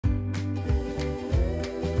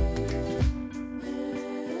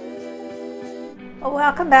Well,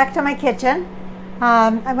 welcome back to my kitchen.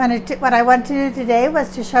 What I want to do today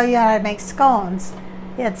was to show you how to make scones.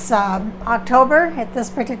 It's October at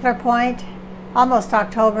this particular point, almost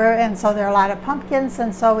October, and so there are a lot of pumpkins,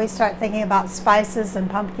 and so we start thinking about spices and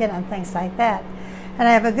pumpkin and things like that. And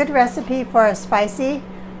I have a good recipe for a spicy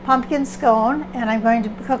pumpkin scone, and I'm going to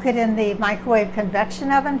cook it in the microwave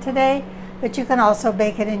convection oven today, but you can also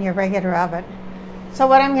bake it in your regular oven. So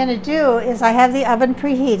what I'm going to do is I have the oven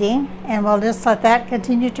preheating, and we'll just let that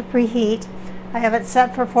continue to preheat. I have it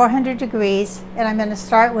set for 400 degrees, and I'm going to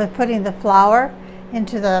start with putting the flour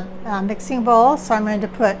into the mixing bowl. So I'm going to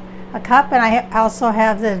put a cup, and I also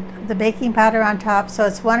have the baking powder on top. So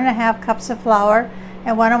it's 1.5 cups of flour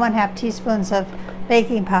and 1.5 teaspoons of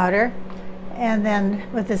baking powder. And then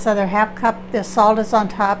with this other half cup, the salt is on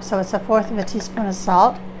top, so it's 1/4 teaspoon of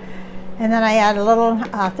salt. And then I add a little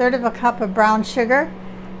 1/3 cup of brown sugar,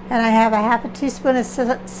 and I have 1/2 teaspoon of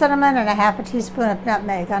cinnamon and 1/2 teaspoon of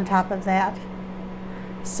nutmeg on top of that.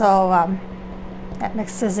 So that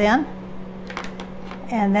mixes in.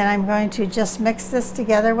 And then I'm going to just mix this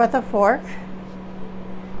together with a fork.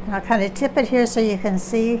 And I'll kind of tip it here so you can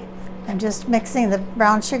see. I'm just mixing the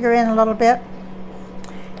brown sugar in a little bit.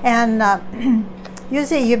 And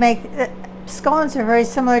usually you make, scones are very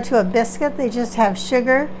similar to a biscuit. They just have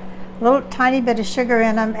sugar, a little tiny bit of sugar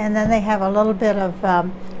in them, and then they have a little bit of,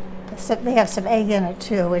 they have some egg in it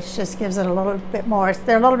too, which just gives it a little bit more.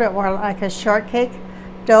 They're a little bit more like a shortcake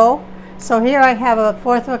dough. So here I have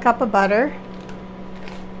 1/4 cup of butter,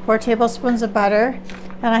 4 tablespoons of butter,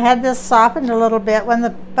 and I had this softened a little bit. When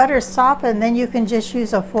the butter's softened, then you can just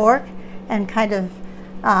use a fork and kind of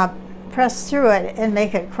press through it and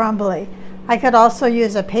make it crumbly. I could also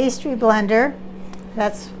use a pastry blender.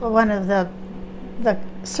 That's one of the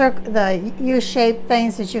U-shaped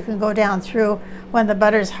things that you can go down through. When the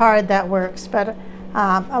butter's hard, that works. But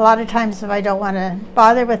a lot of times if I don't want to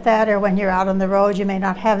bother with that, or when you're out on the road you may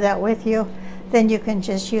not have that with you, then you can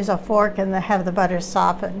just use a fork and have the butter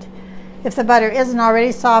softened. If the butter isn't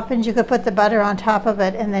already softened, you could put the butter on top of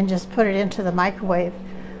it and then just put it into the microwave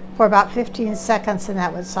for about 15 seconds, and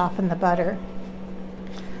that would soften the butter.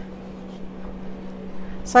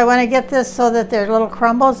 So I want to get this so that there are little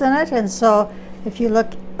crumbles in it, and so if you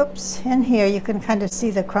look, in here, you can kind of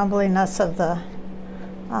see the crumbliness of the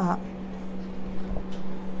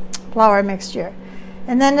flour mixture.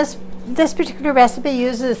 And then this particular recipe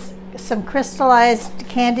uses some crystallized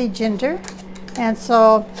candied ginger, and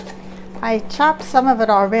so I chopped some of it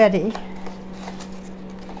already,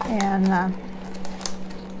 and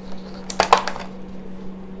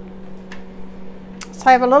so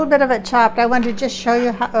I have a little bit of it chopped. I wanted to just show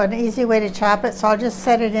you an easy way to chop it, so I'll just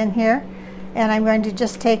set it in here. And I'm going to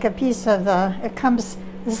just take a piece of this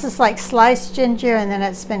is like sliced ginger, and then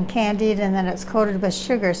it's been candied, and then it's coated with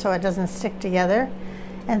sugar so it doesn't stick together.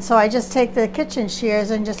 And so I just take the kitchen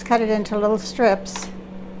shears and just cut it into little strips.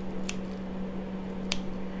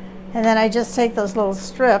 And then I just take those little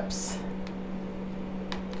strips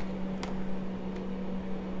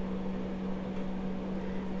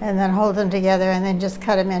and then hold them together, and then just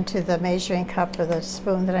cut them into the measuring cup or the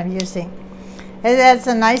spoon that I'm using. It adds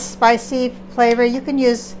a nice spicy flavor. You can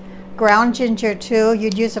use ground ginger too.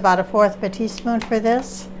 You'd use about 1/4 teaspoon for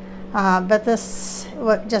this. But this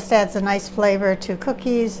just adds a nice flavor to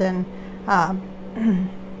cookies and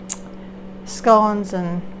scones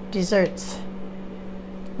and desserts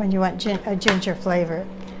when you want a ginger flavor.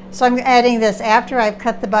 So I'm adding this after I've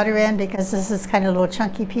cut the butter in, because this is kind of little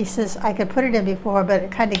chunky pieces. I could put it in before, but it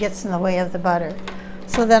kind of gets in the way of the butter.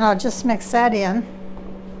 So then I'll just mix that in.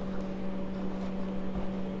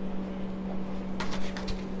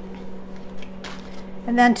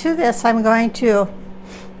 And then to this, I'm going to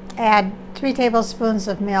add 3 tablespoons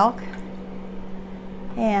of milk,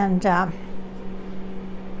 and 1/3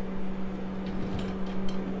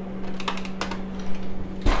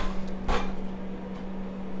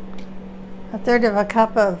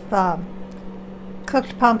 cup of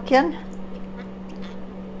cooked pumpkin,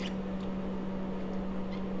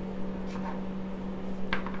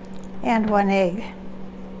 and 1 egg.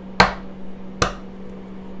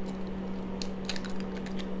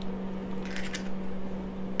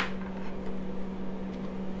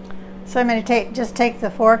 So I'm going to just take the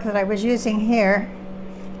fork that I was using here,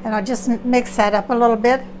 and I'll just mix that up a little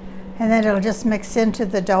bit, and then it'll just mix into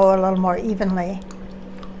the dough a little more evenly.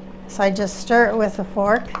 So I just stir it with a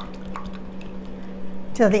fork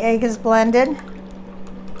till the egg is blended,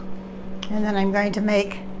 and then I'm going to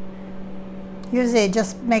usually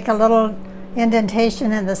just make a little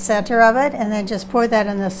indentation in the center of it, and then just pour that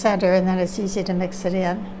in the center, and then it's easy to mix it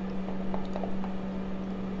in.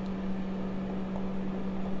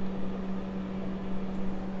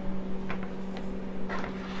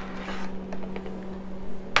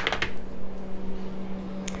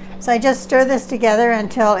 So I just stir this together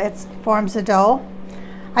until it forms a dough.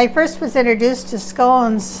 I first was introduced to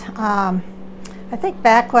scones, I think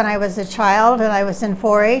back when I was a child and I was in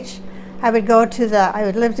 4-H. I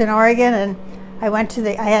lived in Oregon, and I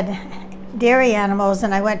had dairy animals,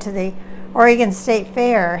 and I went to the Oregon State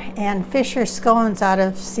Fair, and Fisher Scones out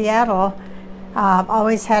of Seattle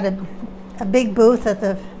always had a big booth at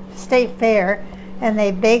the state fair, and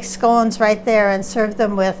they baked scones right there and served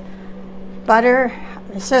them with butter.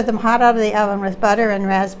 They served them hot out of the oven with butter and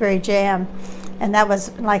raspberry jam. And that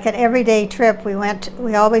was like an everyday trip. We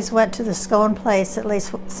always went to the scone place at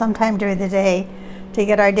least sometime during the day to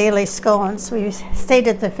get our daily scones. We stayed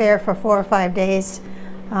at the fair for 4 or 5 days.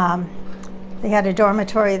 They had a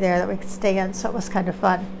dormitory there that we could stay in, so it was kind of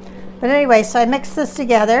fun. But anyway, so I mixed this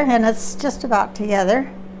together, and it's just about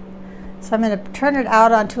together. So I'm going to turn it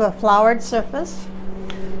out onto a floured surface.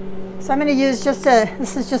 So I'm going to use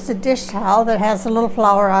this is just a dish towel that has a little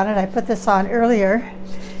flour on it. I put this on earlier.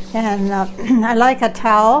 And I like a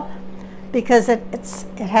towel because it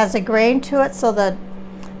has a grain to it, so that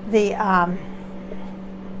the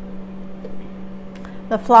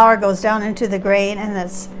flour goes down into the grain, and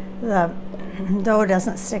the dough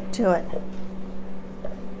doesn't stick to it.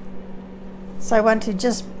 So I want to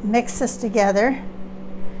just mix this together.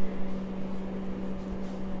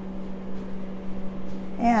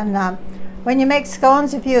 And when you make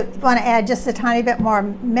scones, if you want to add just a tiny bit more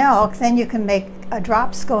milk, then you can make a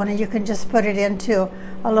drop scone, and you can just put it into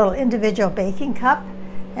a little individual baking cup,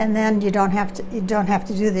 and then you don't have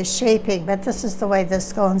to do this shaping. But this is the way the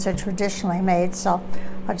scones are traditionally made, so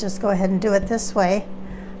I'll just go ahead and do it this way.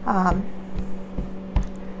 Try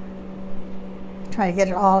to get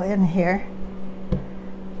it all in here.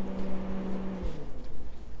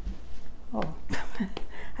 Oh.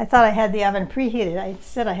 I thought I had the oven preheated. I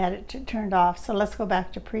said I had it turned off, so let's go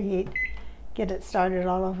back to preheat, get it started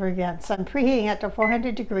all over again. So I'm preheating it to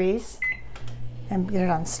 400 degrees and get it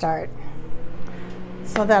on start.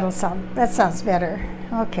 So that sounds better.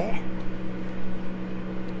 Okay.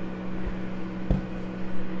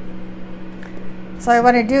 So what I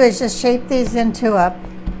want to do is just shape these into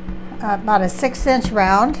about a 6-inch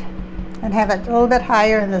round, and have it a little bit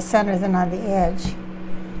higher in the center than on the edge.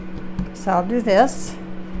 So I'll do this.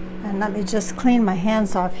 And let me just clean my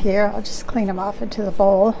hands off here. I'll just clean them off into the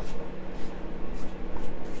bowl.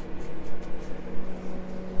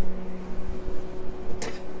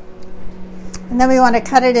 And then we want to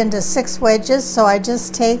cut it into 6 wedges. So I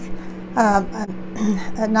just take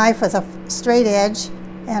a knife with a straight edge,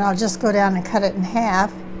 and I'll just go down and cut it in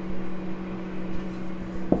half.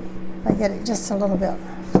 If I get it just a little bit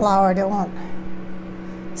floured, it won't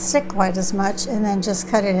stick quite as much. And then just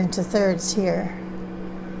cut it into thirds here.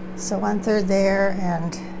 So 1/3 there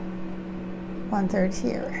and 1/3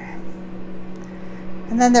 here.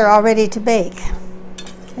 And then they're all ready to bake.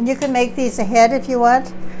 And you can make these ahead if you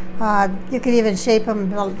want. You could even shape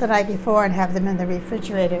them the night before and have them in the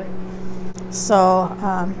refrigerator. So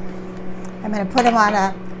I'm going to put them on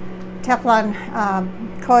a Teflon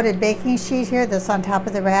coated baking sheet here that's on top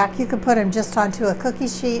of the rack. You could put them just onto a cookie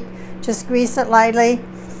sheet. Just grease it lightly,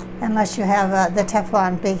 unless you have the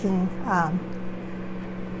Teflon baking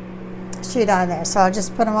sheet on there. So I'll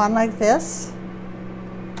just put them on like this.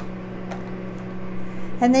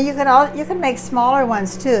 And then you can make smaller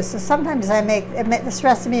ones too. So sometimes this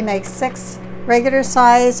recipe makes 6 regular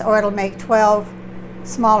size, or it'll make 12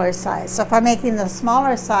 smaller size. So if I'm making the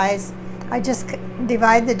smaller size, I just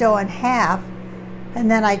divide the dough in half, and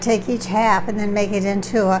then I take each half and then make it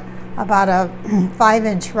into about a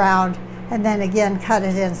 5-inch round, and then again cut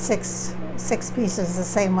it in six pieces the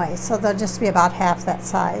same way. So they'll just be about half that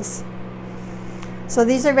size. So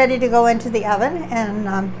these are ready to go into the oven,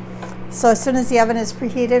 and so as soon as the oven is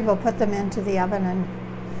preheated, we'll put them into the oven and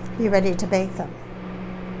be ready to bake them.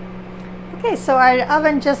 Okay, so our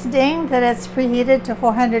oven just dinged that it's preheated to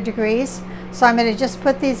 400 degrees. So I'm going to just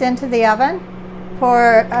put these into the oven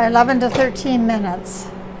for 11 to 13 minutes.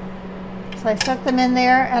 So I set them in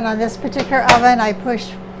there, and on this particular oven I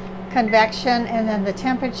push convection and then the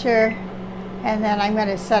temperature, and then I'm going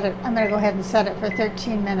to go ahead and set it for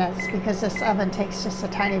 13 minutes because this oven takes just a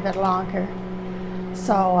tiny bit longer.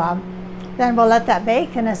 So then we'll let that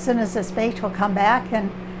bake, and as soon as it's baked, we'll come back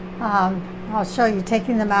and I'll show you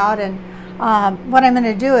taking them out. And what I'm going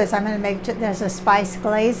to do is there's a spice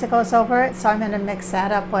glaze that goes over it, so I'm going to mix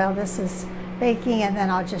that up while this is baking, and then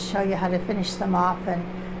I'll just show you how to finish them off, and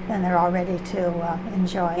then they're all ready to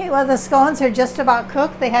enjoy. Okay, well, the scones are just about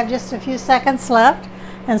cooked. They have just a few seconds left,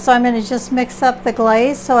 and so I'm going to just mix up the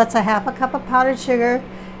glaze. So it's a 1/2 cup of powdered sugar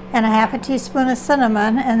and a 1/2 teaspoon of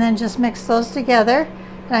cinnamon, and then just mix those together.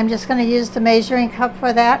 And I'm just going to use the measuring cup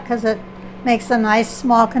for that because it makes a nice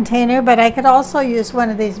small container, but I could also use one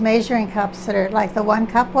of these measuring cups that are like the 1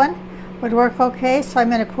 cup one would work okay. So I'm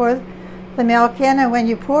going to pour the milk in, and when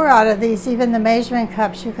you pour out of these, even the measuring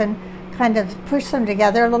cups, you can kind of push them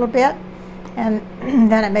together a little bit, and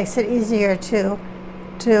then it makes it easier to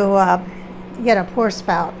get a pour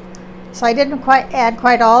spout. So I didn't add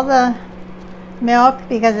quite all the milk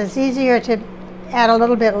because it's easier to add a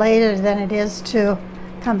little bit later than it is to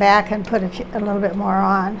come back and put a little bit more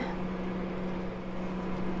on.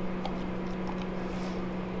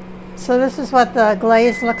 So this is what the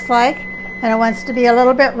glaze looks like, and it wants to be a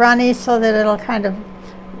little bit runny so that it'll kind of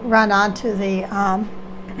run onto the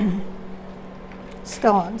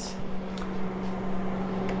scones.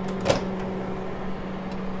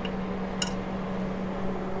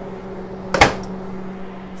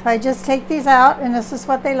 So I just take these out, and this is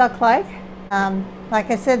what they look like. Like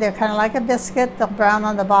I said, they're kind of like a biscuit. They'll brown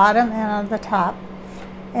on the bottom and on the top.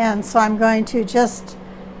 And so I'm going to just,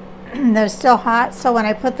 they're still hot, so when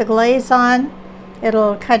I put the glaze on,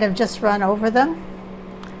 it'll kind of just run over them.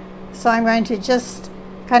 So I'm going to just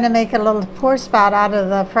kind of make a little pour spout out of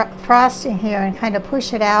the frosting here and kind of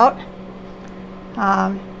push it out.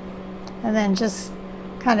 And then just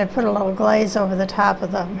kind of put a little glaze over the top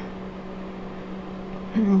of them.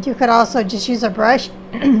 You could also just use a brush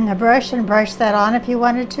and brush that on if you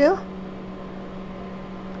wanted to.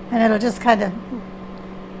 And it'll just kind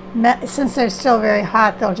of, since they're still very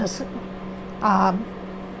hot, they'll just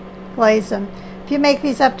glaze them. If you make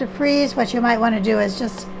these up to freeze, what you might want to do is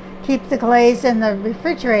just keep the glaze in the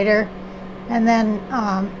refrigerator and then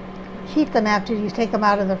heat them after you take them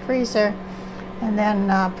out of the freezer, and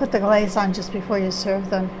then put the glaze on just before you serve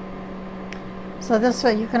them. So this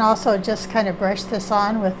way you can also just kind of brush this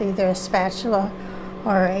on with either a spatula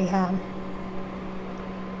or a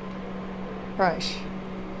brush.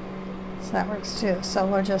 So that works too. So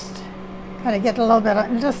we'll just kind of get a little bit,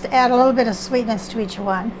 just add a little bit of sweetness to each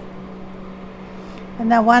one.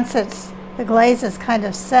 And then once the glaze is kind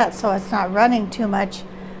of set so it's not running too much,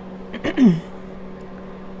 then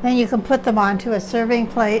you can put them onto a serving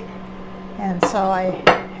plate. And so I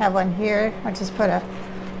have one here. I just put a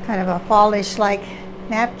kind of a fallish like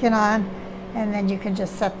napkin on, and then you can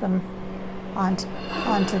just set them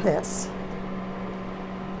onto this.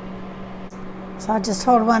 So I'll just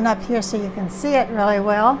hold one up here so you can see it really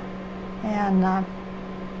well, and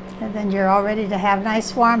then you're all ready to have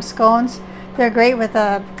nice warm scones. They're great with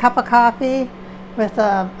a cup of coffee, with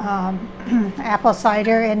a apple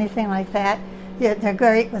cider, anything like that. Yeah, they're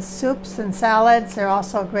great with soups and salads. They're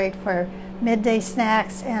also great for midday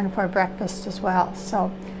snacks and for breakfast as well.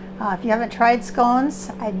 So if you haven't tried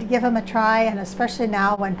scones, I'd give them a try, and especially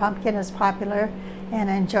now when pumpkin is popular, and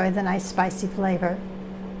enjoy the nice spicy flavor.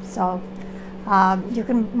 So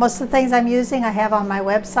most of the things I'm using I have on my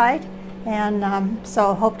website, and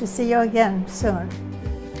so hope to see you again soon.